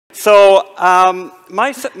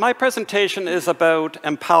My presentation is about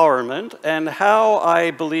empowerment and how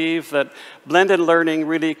I believe that blended learning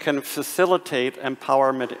really can facilitate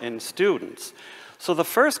empowerment in students. So the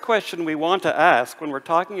first question we want to ask when we're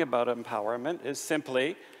talking about empowerment is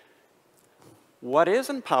simply, what is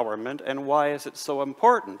empowerment and why is it so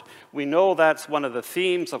important? We know that's one of the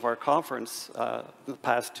themes of our conference the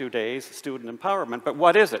past 2 days, student empowerment, but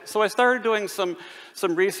what is it? So I started doing some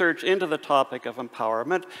research into the topic of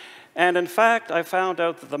empowerment, and in fact, I found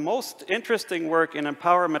out that the most interesting work in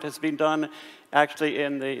empowerment has been done actually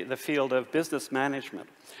in the field of business management,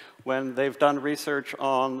 when they've done research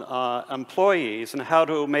on employees and how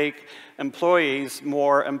to make employees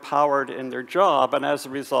more empowered in their job, and as a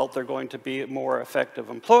result, they're going to be more effective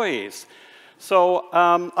employees. So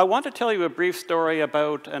I want to tell you a brief story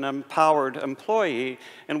about an empowered employee,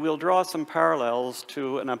 and we'll draw some parallels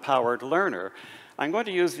to an empowered learner. I'm going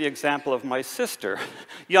to use the example of my sister,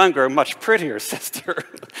 younger, much prettier sister,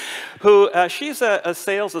 who she's a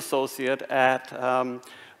sales associate at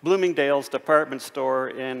Bloomingdale's department store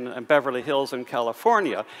in Beverly Hills in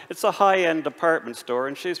California. It's a high-end department store,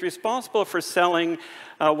 and she's responsible for selling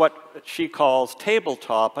what she calls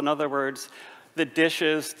tabletop. In other words, the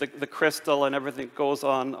dishes, the crystal, and everything that goes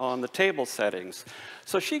on the table settings.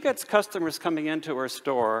 So she gets customers coming into her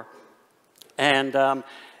store, and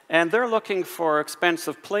they're looking for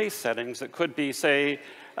expensive place settings. It could be, say,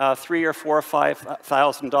 $3,000 or $4,000 or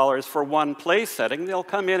 $5,000 for one place setting. They'll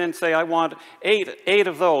come in and say, I want eight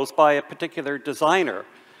of those by a particular designer.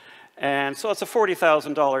 And so it's a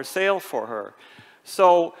 $40,000 sale for her.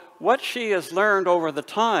 So what she has learned over the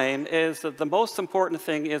time is that the most important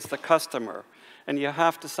thing is the customer. And you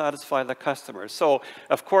have to satisfy the customer. So,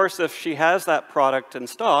 of course, if she has that product in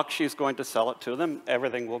stock, she's going to sell it to them.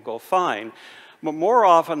 Everything will go fine. But more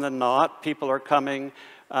often than not, people are coming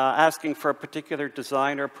asking for a particular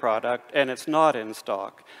designer product, and it's not in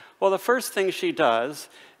stock. Well, the first thing she does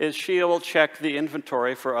is she will check the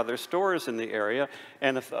inventory for other stores in the area,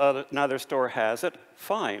 and if another store has it,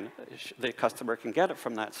 fine. The customer can get it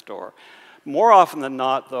from that store. More often than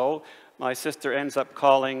not, though, my sister ends up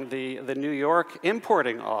calling the New York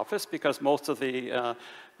importing office, because most of the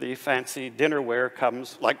fancy dinnerware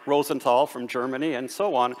comes, like Rosenthal from Germany and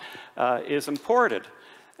so on, is imported.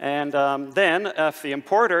 And then if the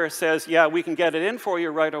importer says, yeah, we can get it in for you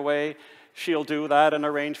right away, she'll do that and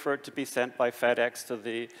arrange for it to be sent by FedEx to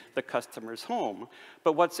the customer's home.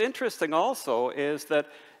 But what's interesting also is that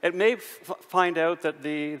it may find out that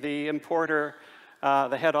the importer,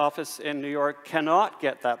 the head office in New York, cannot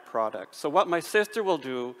get that product. So what my sister will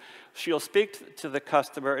do, she'll speak to the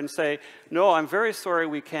customer and say, no, I'm very sorry,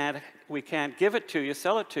 we can't give it to you,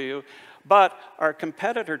 sell it to you, but our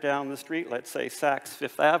competitor down the street, let's say Saks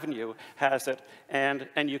Fifth Avenue, has it, and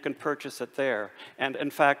you can purchase it there. And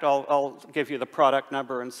in fact, I'll give you the product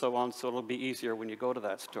number and so on, so it'll be easier when you go to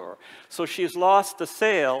that store. So she's lost the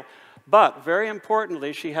sale, but very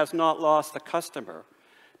importantly, she has not lost the customer,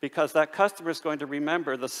 because that customer is going to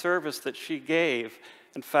remember the service that she gave,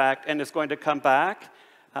 in fact, and is going to come back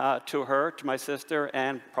to her, to my sister,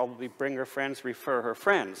 and probably bring her friends, refer her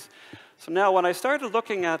friends. So now when I started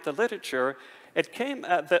looking at the literature, it came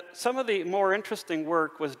that some of the more interesting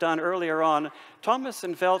work was done earlier on. Thomas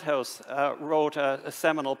and Veldhuis wrote a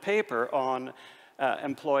seminal paper on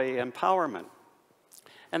employee empowerment.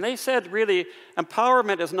 And they said, really,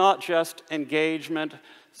 empowerment is not just engagement,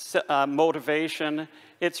 motivation.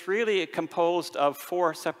 It's really composed of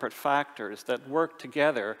 4 separate factors that work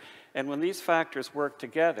together. And when these factors work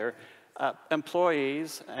together,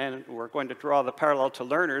 employees, and we're going to draw the parallel to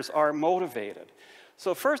learners, are motivated.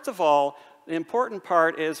 So first of all, the important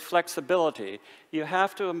part is flexibility. You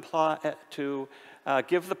have to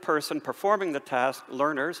give the person performing the task,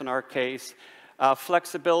 learners in our case,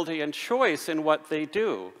 flexibility and choice in what they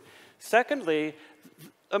do. Secondly,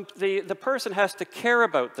 the person has to care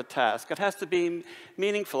about the task. It has to be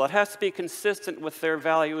meaningful. It has to be consistent with their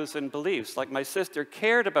values and beliefs. Like my sister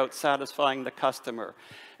cared about satisfying the customer.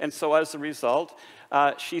 And so as a result,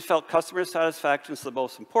 she felt customer satisfaction is the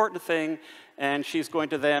most important thing, and she's going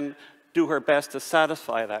to then do her best to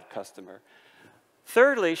satisfy that customer.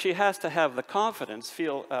 Thirdly, she has to have the confidence,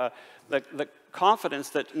 feel the confidence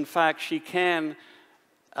that, in fact, she can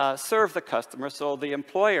serve the customer. So the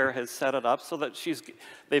employer has set it up so that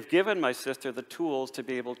they've given my sister the tools to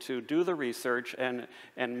be able to do the research and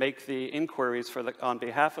make the inquiries on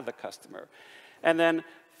behalf of the customer. And then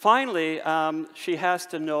finally, she has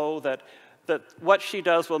to know that what she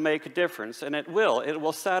does will make a difference, and it will. It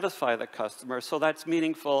will satisfy the customer, so that's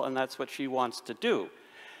meaningful, and that's what she wants to do.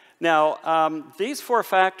 Now, these 4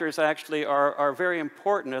 factors actually are very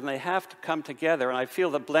important, and they have to come together, and I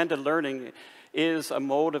feel that blended learning is a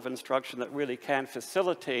mode of instruction that really can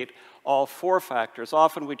facilitate all 4 factors.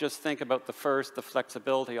 Often we just think about the first, the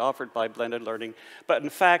flexibility offered by blended learning, but in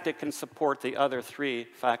fact it can support the other 3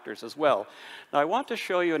 factors as well. Now I want to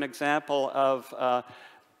show you an example of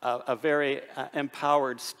a very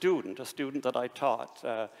empowered student, a student that I taught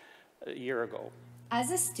a year ago.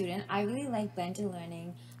 As a student, I really like blended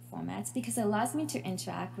learning formats because it allows me to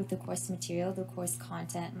interact with the course material, the course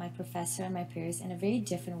content, my professor, and my peers in a very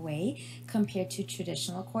different way compared to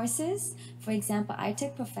traditional courses. For example, I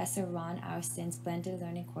took Professor Ron Owston's blended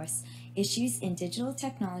learning course, Issues in Digital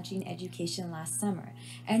Technology and Education, last summer.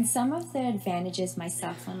 And some of the advantages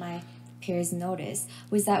myself and my peers noticed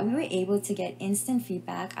was that we were able to get instant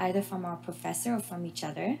feedback either from our professor or from each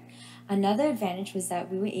other. Another advantage was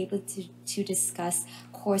that we were able to discuss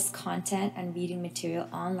course content and reading material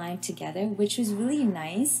online together, which was really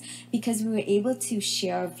nice because we were able to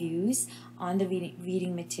share our views on the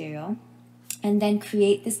reading material and then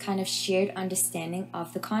create this kind of shared understanding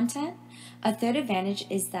of the content. A third advantage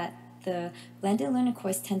is that the blended learning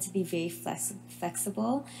course tends to be very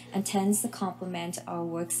flexible and tends to complement our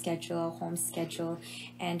work schedule, our home schedule,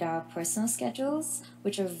 and our personal schedules,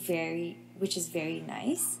 which is very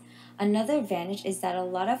nice. Another advantage is that a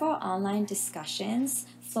lot of our online discussions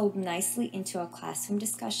flowed nicely into our classroom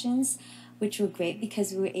discussions, which were great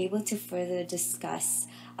because we were able to further discuss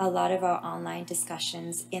a lot of our online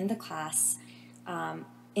discussions in the class,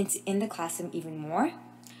 in the classroom even more.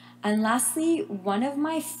 And lastly, one of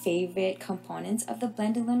my favorite components of the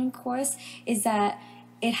blended learning course is that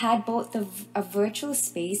it had both a virtual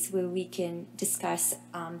space where we can discuss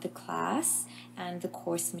the class and the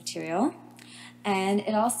course material, and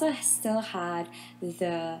it also still had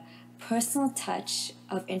the personal touch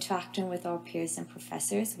of interacting with our peers and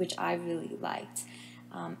professors, which I really liked.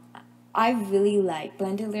 I really like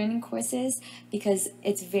blended learning courses because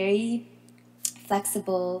it's very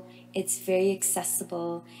flexible, it's very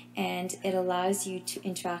accessible, and it allows you to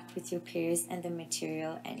interact with your peers and the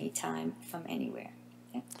material anytime from anywhere.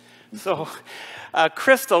 Yeah. So,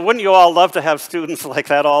 Crystal, wouldn't you all love to have students like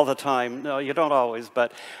that all the time? No, you don't always,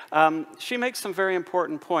 but she makes some very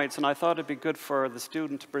important points, and I thought it'd be good for the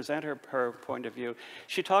student to present her point of view.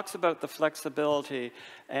 She talks about the flexibility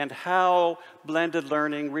and how blended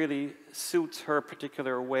learning really suits her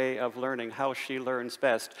particular way of learning, how she learns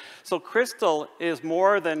best. So Crystal is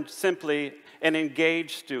more than simply an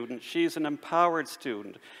engaged student. She's an empowered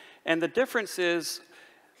student. And the difference is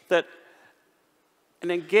that an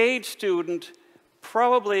engaged student,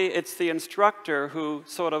 probably it's the instructor who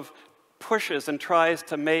sort of pushes and tries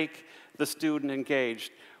to make the student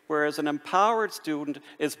engaged, whereas an empowered student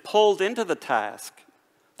is pulled into the task.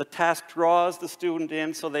 The task draws the student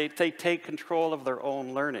in so they take control of their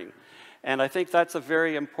own learning. And I think that's a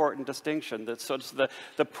very important distinction. So it's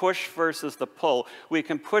the push versus the pull. We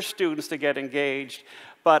can push students to get engaged,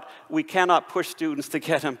 but we cannot push students to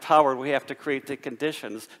get empowered. We have to create the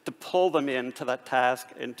conditions to pull them into that task,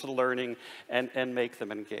 into learning, and make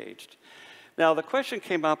them engaged. Now, the question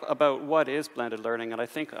came up about what is blended learning, and I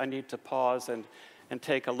think I need to pause and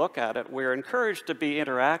take a look at it. We're encouraged to be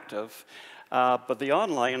interactive, but the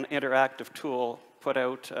online interactive tool put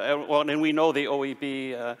out, well, and we know the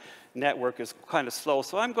OEB network is kind of slow,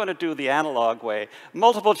 so I'm going to do the analog way.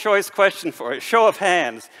 Multiple choice question for you, show of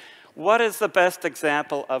hands. What is the best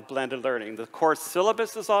example of blended learning? The course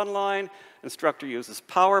syllabus is online, instructor uses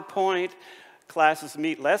PowerPoint, classes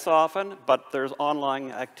meet less often, but there's online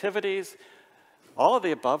activities. All of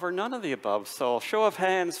the above or none of the above? So show of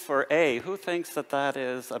hands for A, who thinks that that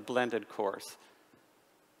is a blended course?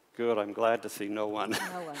 Good, I'm glad to see no one. No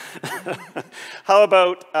one. How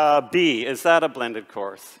about B, is that a blended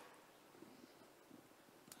course?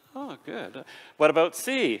 Oh, good. What about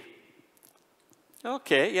C?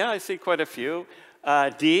 Okay, yeah, I see quite a few.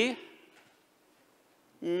 D?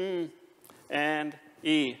 And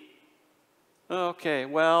E? Okay,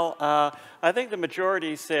 well, I think the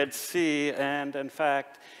majority said C, and in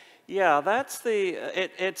fact, yeah, that's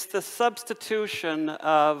it's the substitution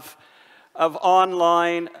of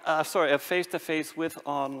online, of face-to-face with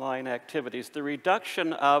online activities, the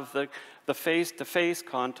reduction of the face-to-face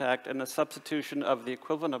contact and the substitution of the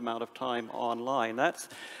equivalent amount of time online. That's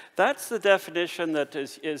the definition that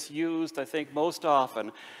is used, I think, most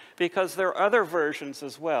often, because there are other versions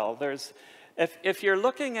as well. If you're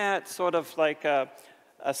looking at sort of like a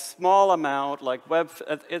a small amount, like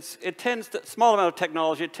small amount of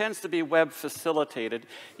technology, it tends to be web facilitated.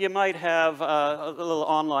 You might have a little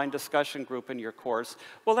online discussion group in your course.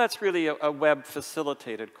 Well, that's really a web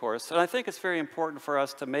facilitated course. And I think it's very important for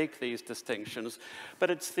us to make these distinctions. But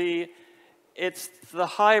it's the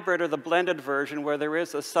hybrid or the blended version where there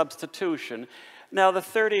is a substitution. Now, the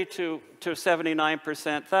 30 to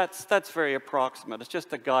 79%, that's very approximate. It's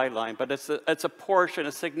just a guideline, but it's a portion,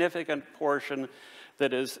 a significant portion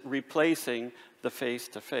that is replacing the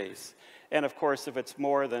face-to-face. And of course, if it's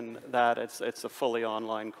more than that, it's a fully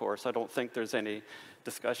online course. I don't think there's any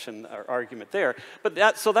discussion or argument there.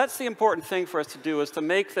 But so that's the important thing for us to do, is to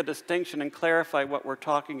make the distinction and clarify what we're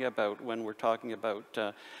talking about when we're talking about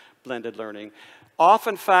blended learning.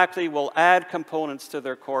 Often faculty will add components to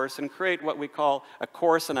their course and create what we call a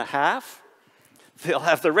course and a half. They'll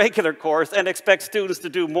have the regular course and expect students to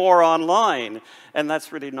do more online, and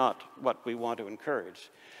that's really not what we want to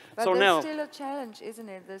encourage. But so there's now, still a challenge, isn't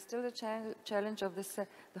it? There's still a challenge of this,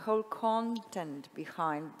 the whole content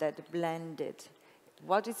behind that blended.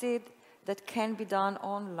 What is it that can be done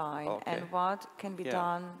online, and what can be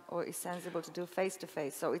done or is sensible to do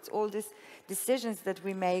face-to-face? So it's all these decisions that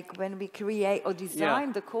we make when we create or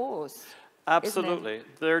design the course. Absolutely.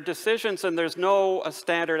 There are decisions, and there's no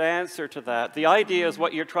standard answer to that. The idea is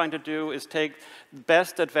what you're trying to do is take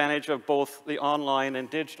best advantage of both the online and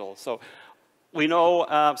digital. So we know,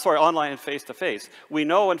 online and face-to-face. We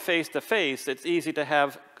know in face-to-face it's easy to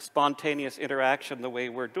have spontaneous interaction the way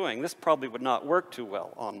we're doing. This probably would not work too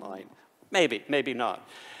well online. Maybe, maybe not.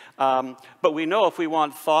 But we know if we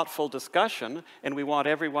want thoughtful discussion and we want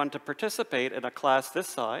everyone to participate in a class this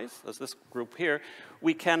size, as this group here,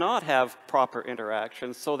 we cannot have proper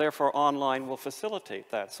interaction, so therefore online will facilitate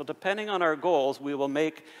that. So depending on our goals, we will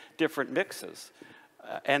make different mixes.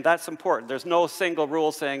 And that's important. There's no single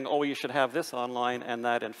rule saying, oh, you should have this online and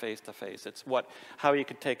that in face-to-face. It's how you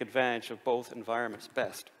can take advantage of both environments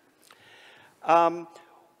best.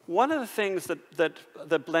 One of the things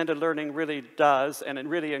that blended learning really does, and it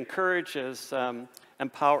really encourages student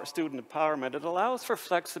empowerment, it allows for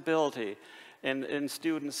flexibility in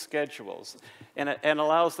students' schedules, and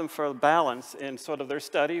allows them for balance in sort of their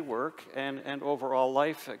study, work, and overall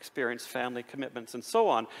life experience, family commitments, and so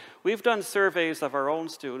on. We've done surveys of our own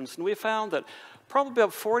students, and we found that probably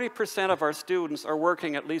about 40% of our students are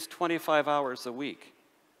working at least 25 hours a week.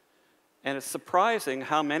 And it's surprising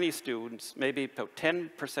how many students, maybe about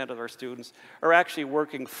 10% of our students, are actually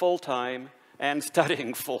working full-time and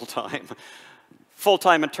studying full-time.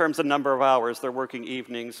 Full-time in terms of number of hours. They're working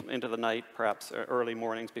evenings into the night, perhaps early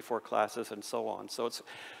mornings before classes, and so on.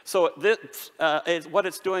 What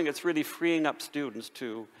it's doing, it's really freeing up students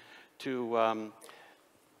to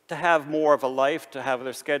have more of a life, to have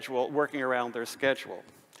their schedule, working around their schedule.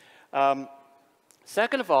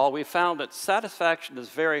 Second of all, we found that satisfaction is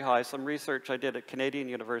very high. Some research I did at Canadian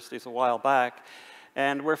universities a while back,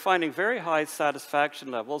 and we're finding very high satisfaction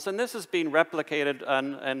levels, and this has been replicated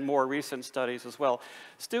in more recent studies as well.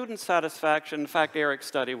 Student satisfaction, in fact, Eric's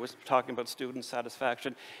study was talking about student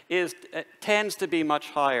satisfaction, tends to be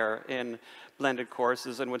much higher in blended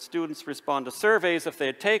courses, and when students respond to surveys, if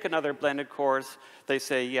they take another blended course, they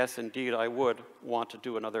say, yes, indeed, I would want to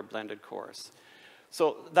do another blended course.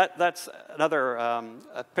 So that's another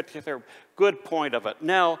a particular good point of it.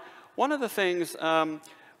 Now, one of the things,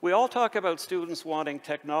 we all talk about students wanting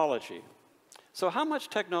technology. So how much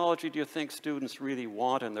technology do you think students really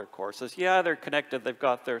want in their courses? Yeah, they're connected, they've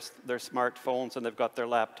got their smartphones and they've got their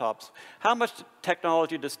laptops. How much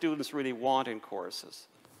technology do students really want in courses?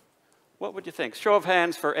 What would you think? Show of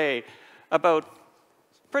hands for A. About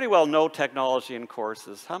pretty well no technology in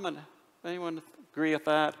courses. Anyone agree with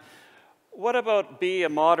that? What about B, a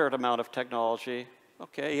moderate amount of technology?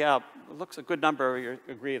 Okay, yeah, looks a good number, you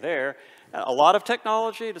agree there. A lot of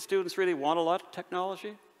technology? Do students really want a lot of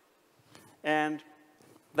technology? And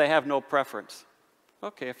they have no preference.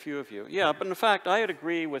 Okay, a few of you. Yeah, but in fact, I would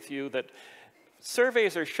agree with you that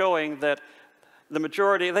surveys are showing that the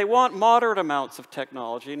majority, they want moderate amounts of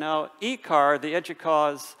technology. Now, ECAR, the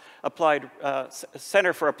EDUCAUSE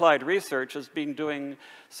Center for Applied Research, has been doing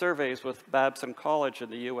surveys with Babson College in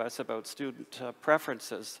the US about student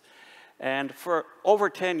preferences. And for over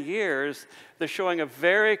 10 years, they're showing a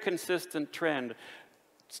very consistent trend.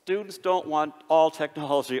 Students don't want all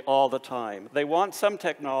technology all the time. They want some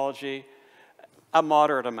technology, a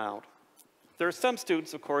moderate amount. There are some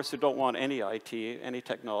students, of course, who don't want any IT, any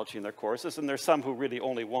technology in their courses, and there's some who really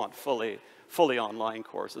only want fully online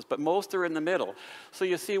courses, but most are in the middle. So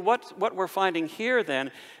you see, what we're finding here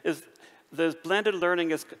then is the blended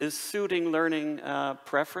learning is suiting learning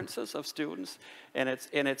preferences of students, and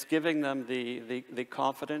it's giving them the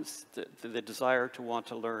confidence, the desire to want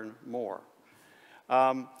to learn more.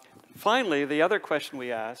 Finally, the other question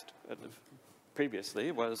we asked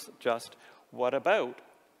previously was just, what about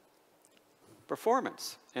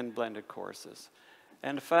performance in blended courses?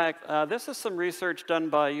 And in fact, this is some research done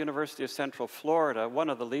by University of Central Florida, one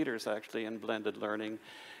of the leaders actually in blended learning,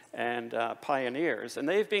 and pioneers. And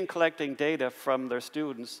they've been collecting data from their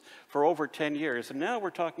students for over 10 years. And now we're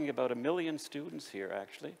talking about 1 million students here,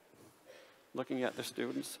 actually, looking at the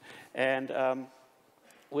students. And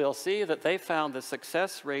we'll see that they found the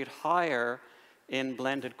success rate higher in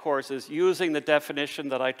blended courses using the definition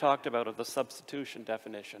that I talked about of the substitution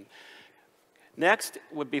definition. Next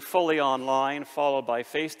would be fully online, followed by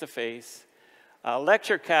face-to-face.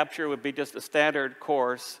 Lecture capture would be just a standard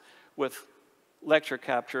course with lecture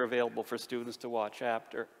capture available for students to watch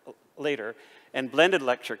later. And blended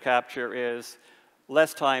lecture capture is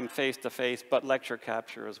less time face-to-face, but lecture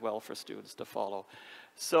capture as well for students to follow.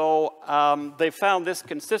 So they found this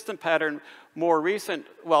consistent pattern more recent,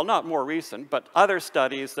 well, not more recent, but other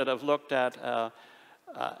studies that have looked at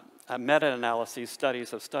meta-analyses,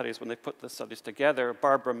 studies of studies, when they put the studies together.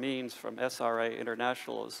 Barbara Means from SRA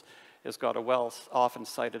International has got a often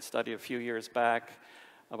cited study a few years back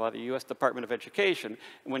about the US Department of Education,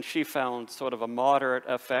 when she found sort of a moderate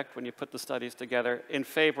effect when you put the studies together in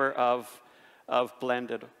favor of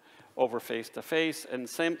blended over face-to-face. And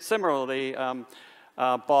similarly,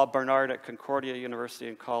 Bob Bernard at Concordia University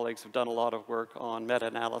and colleagues have done a lot of work on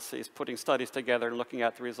meta-analyses, putting studies together and looking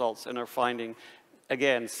at the results, and are finding,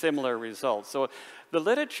 again, similar results. So the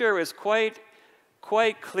literature is quite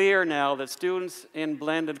clear now that students in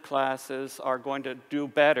blended classes are going to do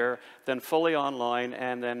better than fully online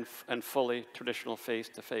and fully traditional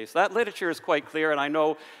face-to-face. That literature is quite clear, and I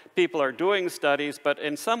know people are doing studies, but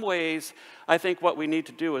in some ways, I think what we need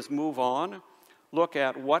to do is move on, look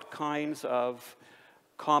at what kinds of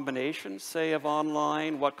combinations, say, of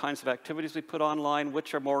online, what kinds of activities we put online,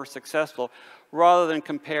 which are more successful, rather than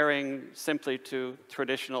comparing simply to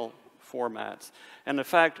traditional formats. And in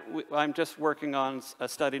fact, I'm just working on a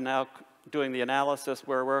study now, doing the analysis,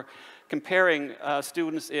 where we're comparing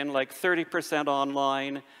students in like 30%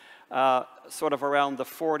 online, sort of around the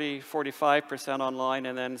 45% online,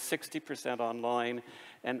 and then 60% online,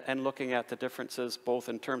 and looking at the differences both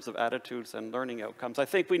in terms of attitudes and learning outcomes. I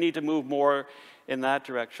think we need to move more in that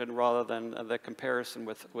direction rather than the comparison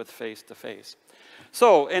with face-to-face.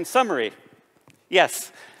 So, in summary,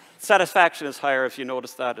 yes, satisfaction is higher, if you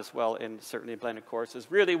notice that as well, certainly in blended courses.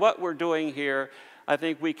 Really, what we're doing here, I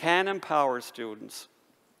think we can empower students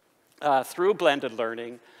through blended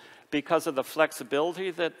learning because of the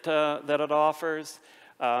flexibility that it offers.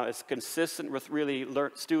 It's consistent with really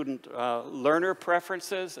student learner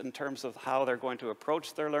preferences in terms of how they're going to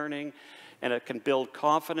approach their learning. And it can build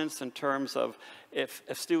confidence in terms of if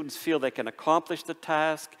students feel they can accomplish the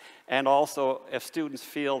task, and also if students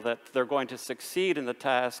feel that they're going to succeed in the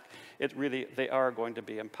task, they are going to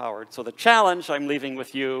be empowered. So the challenge I'm leaving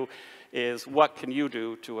with you is, what can you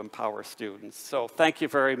do to empower students? So thank you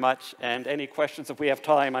very much, and any questions if we have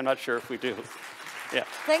time. I'm not sure if we do. Yeah.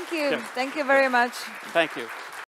 Thank you. Yeah. Thank you very much. Thank you.